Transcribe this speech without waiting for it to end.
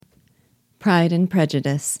Pride and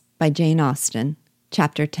Prejudice by Jane Austen,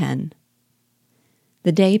 Chapter 10.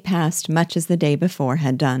 The day passed much as the day before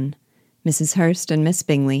had done. Mrs. Hurst and Miss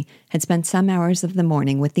Bingley had spent some hours of the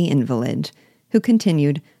morning with the invalid, who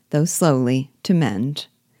continued, though slowly, to mend.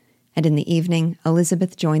 And in the evening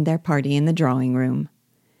Elizabeth joined their party in the drawing-room.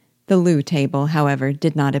 The loo table, however,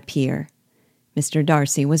 did not appear. Mr.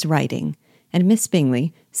 Darcy was writing, and Miss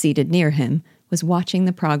Bingley, seated near him, was watching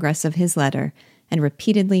the progress of his letter, and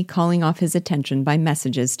repeatedly calling off his attention by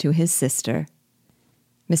messages to his sister.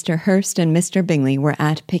 Mr. Hurst and Mr. Bingley were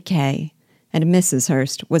at piquet, and Mrs.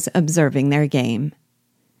 Hurst was observing their game.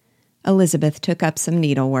 Elizabeth took up some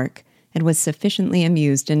needlework, and was sufficiently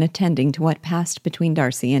amused in attending to what passed between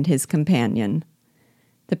Darcy and his companion.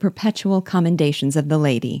 The perpetual commendations of the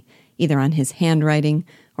lady, either on his handwriting,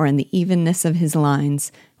 or on the evenness of his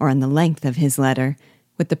lines, or on the length of his letter,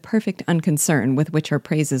 with the perfect unconcern with which her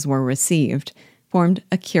praises were received, formed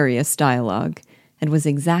a curious dialogue, and was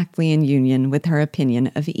exactly in union with her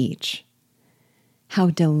opinion of each. "How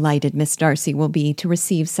delighted Miss Darcy will be to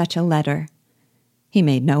receive such a letter!" He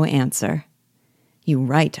made no answer. "You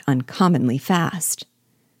write uncommonly fast."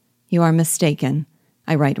 "You are mistaken.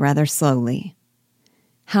 I write rather slowly."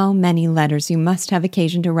 "How many letters you must have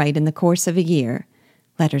occasion to write in the course of a year!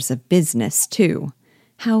 Letters of business, too.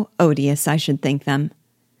 How odious I should think them!"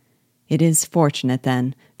 "It is fortunate,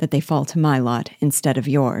 then, that they fall to my lot instead of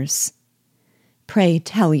yours." "Pray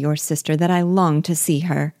tell your sister that I long to see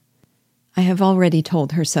her." "I have already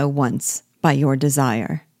told her so once, by your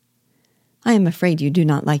desire." "I am afraid you do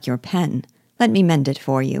not like your pen. Let me mend it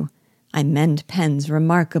for you. I mend pens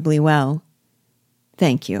remarkably well."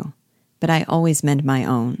 "Thank you, but I always mend my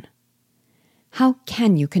own." "How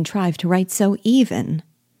can you contrive to write so even?"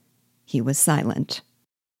 He was silent.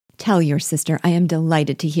 "Tell your sister I am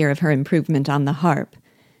delighted to hear of her improvement on the harp,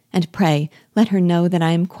 and pray let her know that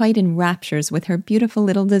I am quite in raptures with her beautiful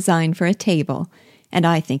little design for a table, and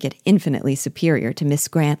I think it infinitely superior to Miss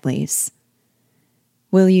Grantley's."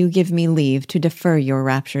 "Will you give me leave to defer your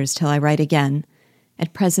raptures till I write again?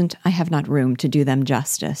 At present I have not room to do them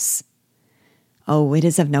justice." "Oh, it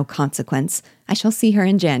is of no consequence. I shall see her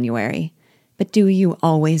in January. But do you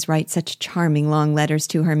always write such charming long letters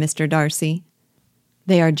to her, Mr. Darcy?"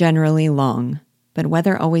 "They are generally long, but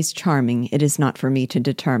whether always charming it is not for me to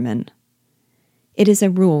determine." "It is a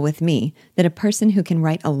rule with me that a person who can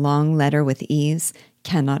write a long letter with ease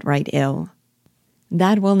cannot write ill."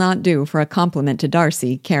 "That will not do for a compliment to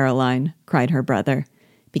Darcy, Caroline," cried her brother,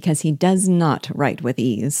 "because he does not write with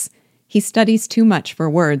ease. He studies too much for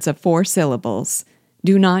words of 4 syllables.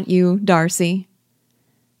 Do not you, Darcy?"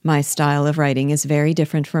 "My style of writing is very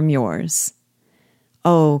different from yours."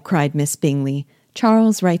 "Oh," cried Miss Bingley,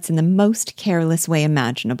 "Charles writes in the most careless way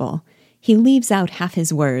imaginable. He leaves out half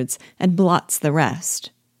his words and blots the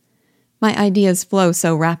rest." "My ideas flow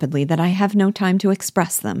so rapidly that I have no time to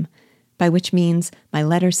express them, by which means my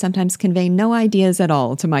letters sometimes convey no ideas at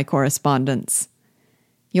all to my correspondents."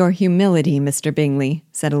 "Your humility, Mr. Bingley,"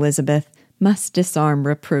 said Elizabeth, "must disarm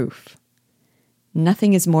reproof."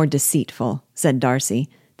 "Nothing is more deceitful," said Darcy,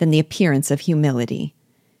 "than the appearance of humility.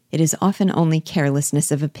 It is often only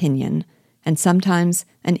carelessness of opinion, and sometimes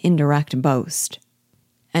an indirect boast."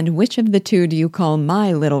 "And which of the two do you call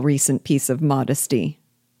my little recent piece of modesty?"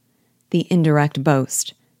 "The indirect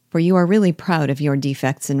boast, for you are really proud of your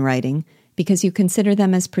defects in writing, because you consider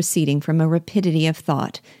them as proceeding from a rapidity of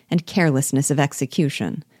thought and carelessness of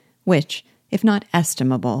execution, which, if not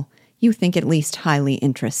estimable, you think at least highly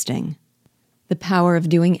interesting. The power of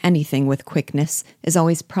doing anything with quickness is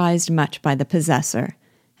always prized much by the possessor,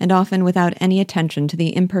 and often without any attention to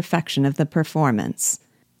the imperfection of the performance.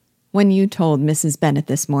 When you told Mrs. Bennet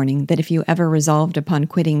this morning that if you ever resolved upon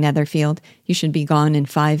quitting Netherfield, you should be gone in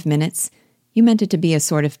 5 minutes, you meant it to be a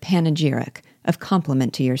sort of panegyric, of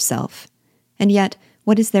compliment to yourself. And yet,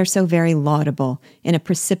 what is there so very laudable in a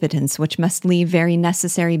precipitance which must leave very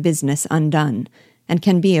necessary business undone, and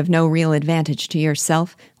can be of no real advantage to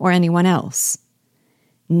yourself or anyone else?"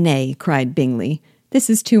 "Nay," cried Bingley, "this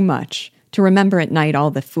is too much, to remember at night all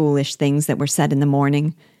the foolish things that were said in the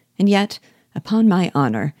morning. And yet, upon my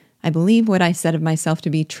honor, I believe what I said of myself to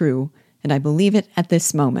be true, and I believe it at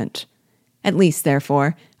this moment. At least,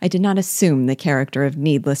 therefore, I did not assume the character of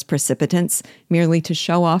needless precipitance, merely to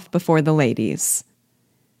show off before the ladies."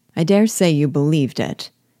 "I dare say you believed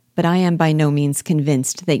it, but I am by no means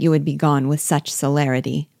convinced that you would be gone with such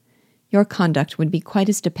celerity. Your conduct would be quite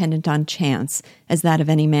as dependent on chance as that of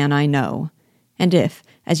any man I know, and if,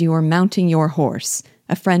 as you were mounting your horse,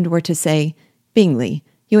 a friend were to say, 'Bingley,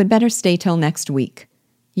 you had better stay till next week,'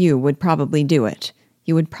 you would probably do it.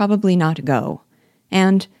 You would probably not go,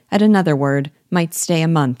 and, at another word, might stay a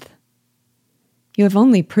month." "You have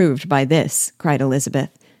only proved by this," cried Elizabeth,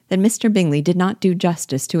 "that Mr. Bingley did not do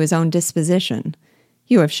justice to his own disposition.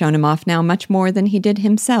 You have shown him off now much more than he did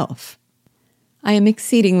himself." "I am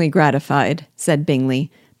exceedingly gratified," said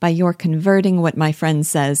Bingley, "by your converting what my friend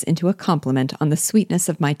says into a compliment on the sweetness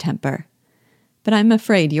of my temper. But I am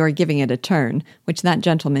afraid you are giving it a turn, which that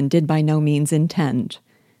gentleman did by no means intend.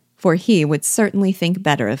 For he would certainly think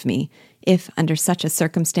better of me, if, under such a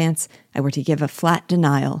circumstance, I were to give a flat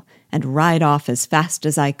denial, and ride off as fast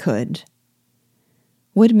as I could."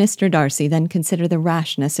 "Would Mr. Darcy then consider the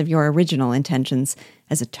rashness of your original intentions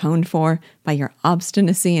as atoned for by your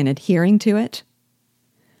obstinacy in adhering to it?"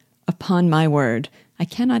 "Upon my word, I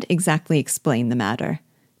cannot exactly explain the matter.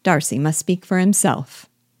 Darcy must speak for himself."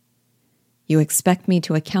 "You expect me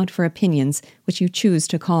to account for opinions which you choose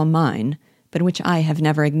to call mine, but which I have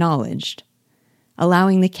never acknowledged.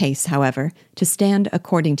 Allowing the case, however, to stand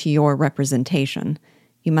according to your representation,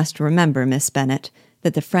 you must remember, Miss Bennet,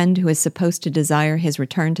 that the friend who is supposed to desire his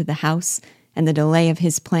return to the house and the delay of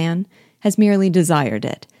his plan has merely desired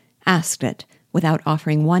it, asked it, without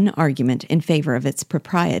offering one argument in favor of its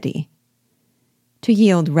propriety. To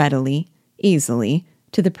yield readily, easily,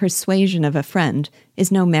 to the persuasion of a friend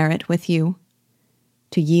is no merit with you.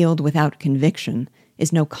 To yield without conviction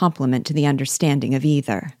is no compliment to the understanding of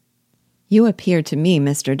either. You appear to me,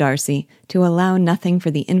 Mr. Darcy, to allow nothing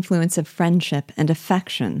for the influence of friendship and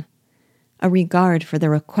affection. A regard for the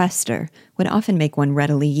requester would often make one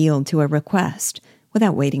readily yield to a request,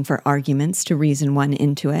 without waiting for arguments to reason one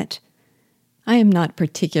into it. I am not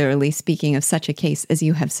particularly speaking of such a case as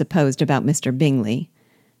you have supposed about Mr. Bingley.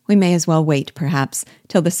 We may as well wait, perhaps,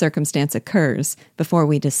 till the circumstance occurs before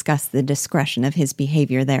we discuss the discretion of his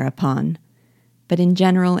behavior thereupon. But in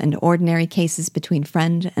general and ordinary cases between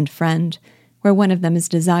friend and friend, where one of them is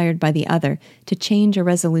desired by the other to change a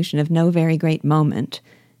resolution of no very great moment,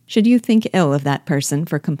 should you think ill of that person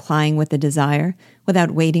for complying with the desire,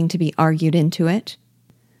 without waiting to be argued into it?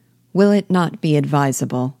 Will it not be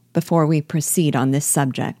advisable, before we proceed on this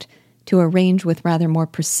subject, to arrange with rather more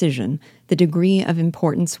precision the degree of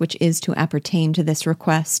importance which is to appertain to this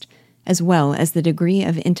request, as well as the degree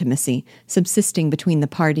of intimacy subsisting between the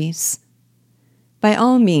parties?" "By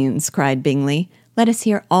all means," cried Bingley, "let us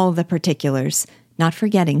hear all the particulars, not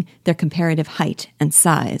forgetting their comparative height and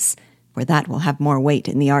size, for that will have more weight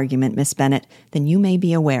in the argument, Miss Bennet, than you may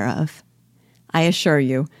be aware of. I assure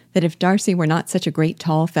you that if Darcy were not such a great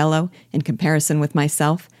tall fellow, in comparison with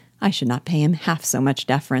myself, I should not pay him half so much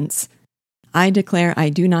deference. I declare I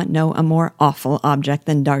do not know a more awful object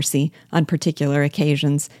than Darcy on particular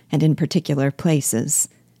occasions and in particular places,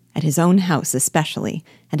 at his own house especially,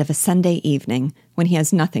 and of a Sunday evening, when he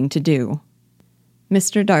has nothing to do."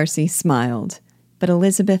 Mr. Darcy smiled, but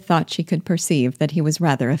Elizabeth thought she could perceive that he was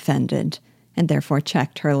rather offended, and therefore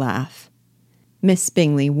checked her laugh. Miss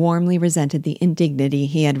Bingley warmly resented the indignity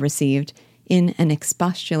he had received in an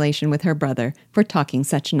expostulation with her brother for talking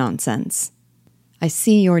such nonsense. "I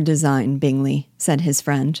see your design, Bingley," said his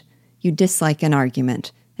friend. "You dislike an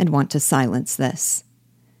argument, and want to silence this."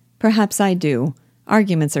 "Perhaps I do.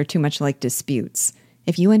 Arguments are too much like disputes.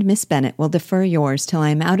 If you and Miss Bennet will defer yours till I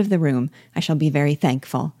am out of the room, I shall be very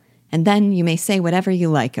thankful, and then you may say whatever you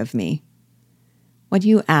like of me." "What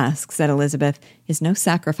you ask," said Elizabeth, "is no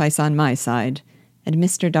sacrifice on my side, and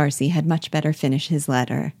Mr. Darcy had much better finish his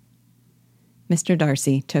letter." Mr.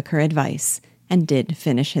 Darcy took her advice, and did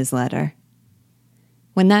finish his letter.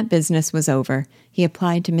 When that business was over, he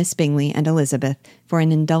applied to Miss Bingley and Elizabeth for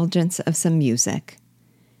an indulgence of some music.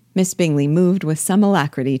 Miss Bingley moved with some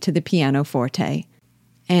alacrity to the pianoforte,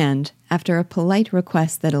 and, after a polite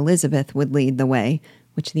request that Elizabeth would lead the way,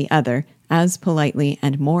 which the other as politely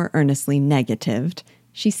and more earnestly negatived,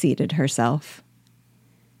 she seated herself.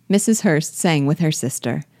 Mrs. Hurst sang with her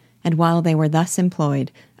sister, and while they were thus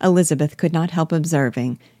employed, Elizabeth could not help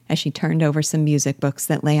observing, as she turned over some music books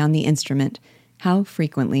that lay on the instrument, how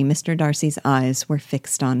frequently Mr. Darcy's eyes were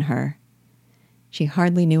fixed on her. She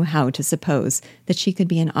hardly knew how to suppose that she could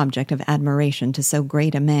be an object of admiration to so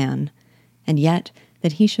great a man, and yet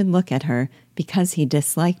that he should look at her because he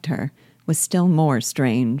disliked her was still more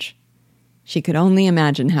strange. She could only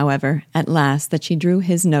imagine, however, at last that she drew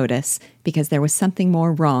his notice because there was something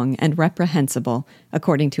more wrong and reprehensible,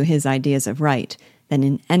 according to his ideas of right, than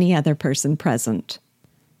in any other person present.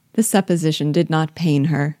 The supposition did not pain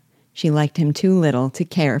her. She liked him too little to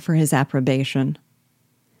care for his approbation.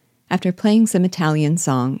 After playing some Italian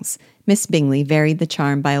songs, Miss Bingley varied the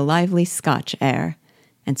charm by a lively Scotch air,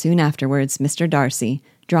 and soon afterwards Mr. Darcy,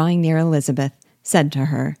 drawing near Elizabeth, said to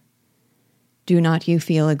her, "Do not you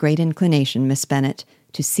feel a great inclination, Miss Bennet,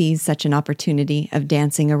 to seize such an opportunity of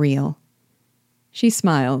dancing a reel?" She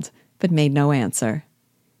smiled, but made no answer.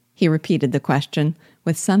 He repeated the question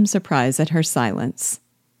with some surprise at her silence.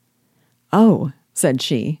 "Oh," said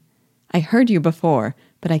she, "I heard you before,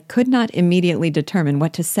 but I could not immediately determine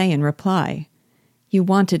what to say in reply. You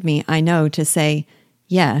wanted me, I know, to say,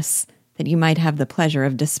 yes, that you might have the pleasure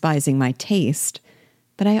of despising my taste,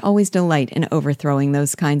 but I always delight in overthrowing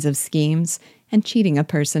those kinds of schemes and cheating a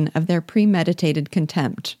person of their premeditated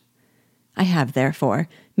contempt. I have, therefore,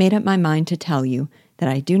 made up my mind to tell you that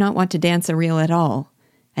I do not want to dance a reel at all,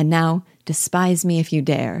 and now despise me if you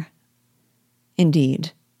dare."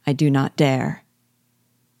 "Indeed, I do not dare."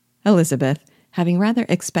 Elizabeth, having rather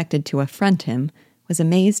expected to affront him, was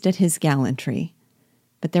amazed at his gallantry.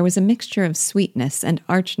 But there was a mixture of sweetness and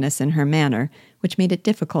archness in her manner which made it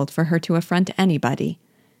difficult for her to affront anybody,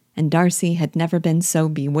 and Darcy had never been so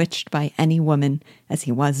bewitched by any woman as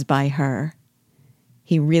he was by her.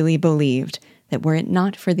 He really believed that were it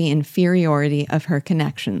not for the inferiority of her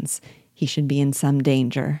connections, he should be in some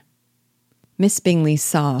danger. Miss Bingley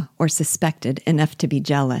saw or suspected enough to be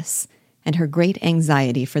jealous, and her great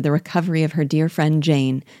anxiety for the recovery of her dear friend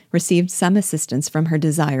Jane received some assistance from her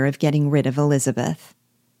desire of getting rid of Elizabeth.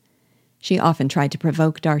 She often tried to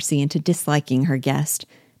provoke Darcy into disliking her guest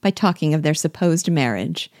by talking of their supposed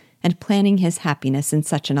marriage and planning his happiness in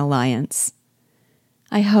such an alliance.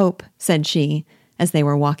 "I hope," said she, as they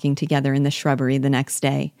were walking together in the shrubbery the next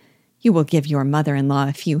day, "you will give your mother-in-law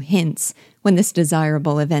a few hints, when this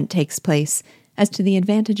desirable event takes place, as to the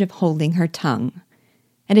advantage of holding her tongue.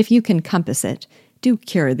 And if you can compass it, do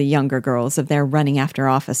cure the younger girls of their running after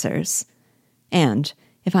officers. And,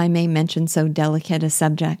 if I may mention so delicate a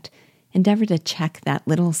subject, endeavor to check that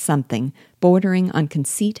little something bordering on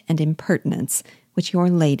conceit and impertinence which your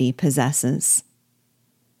lady possesses.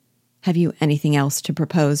 Have you anything else to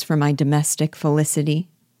propose for my domestic felicity?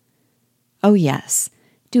 Oh, yes.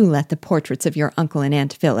 Do let the portraits of your uncle and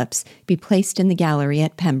Aunt Phillips be placed in the gallery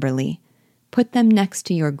at Pemberley. Put them next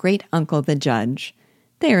to your great-uncle the judge.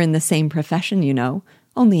 They are in the same profession, you know,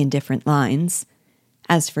 only in different lines.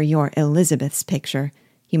 As for your Elizabeth's picture,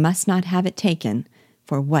 you must not have it taken,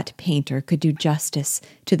 for what painter could do justice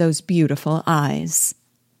to those beautiful eyes?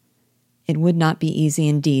 It would not be easy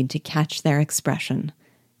indeed to catch their expression,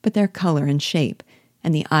 but their color and shape,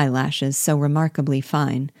 and the eyelashes so remarkably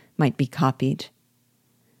fine, might be copied.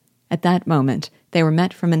 At that moment they were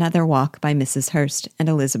met from another walk by Mrs. Hurst and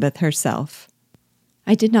Elizabeth herself.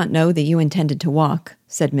 "I did not know that you intended to walk,"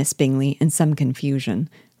 said Miss Bingley in some confusion,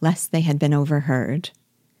 lest they had been overheard.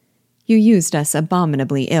 "You used us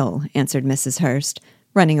abominably ill," answered Mrs. Hurst,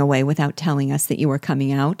 "running away without telling us that you were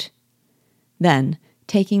coming out." Then,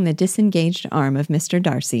 taking the disengaged arm of Mr.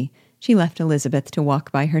 Darcy, she left Elizabeth to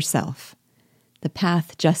walk by herself. The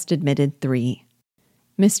path just admitted 3.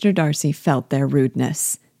 Mr. Darcy felt their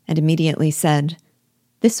rudeness, and immediately said,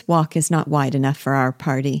 "This walk is not wide enough for our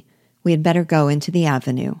party. We had better go into the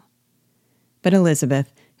avenue." But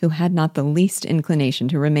Elizabeth, who had not the least inclination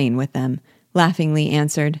to remain with them, laughingly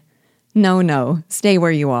answered, "No, no, stay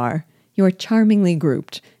where you are. You are charmingly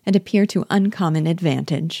grouped, and appear to uncommon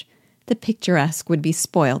advantage. The picturesque would be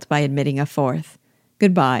spoilt by admitting a 4th.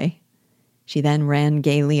 Good-bye." She then ran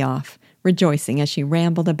gaily off, rejoicing as she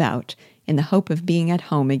rambled about, in the hope of being at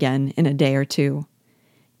home again in a day or 2.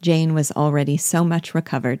 Jane was already so much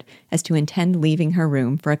recovered as to intend leaving her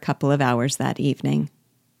room for a couple of hours that evening.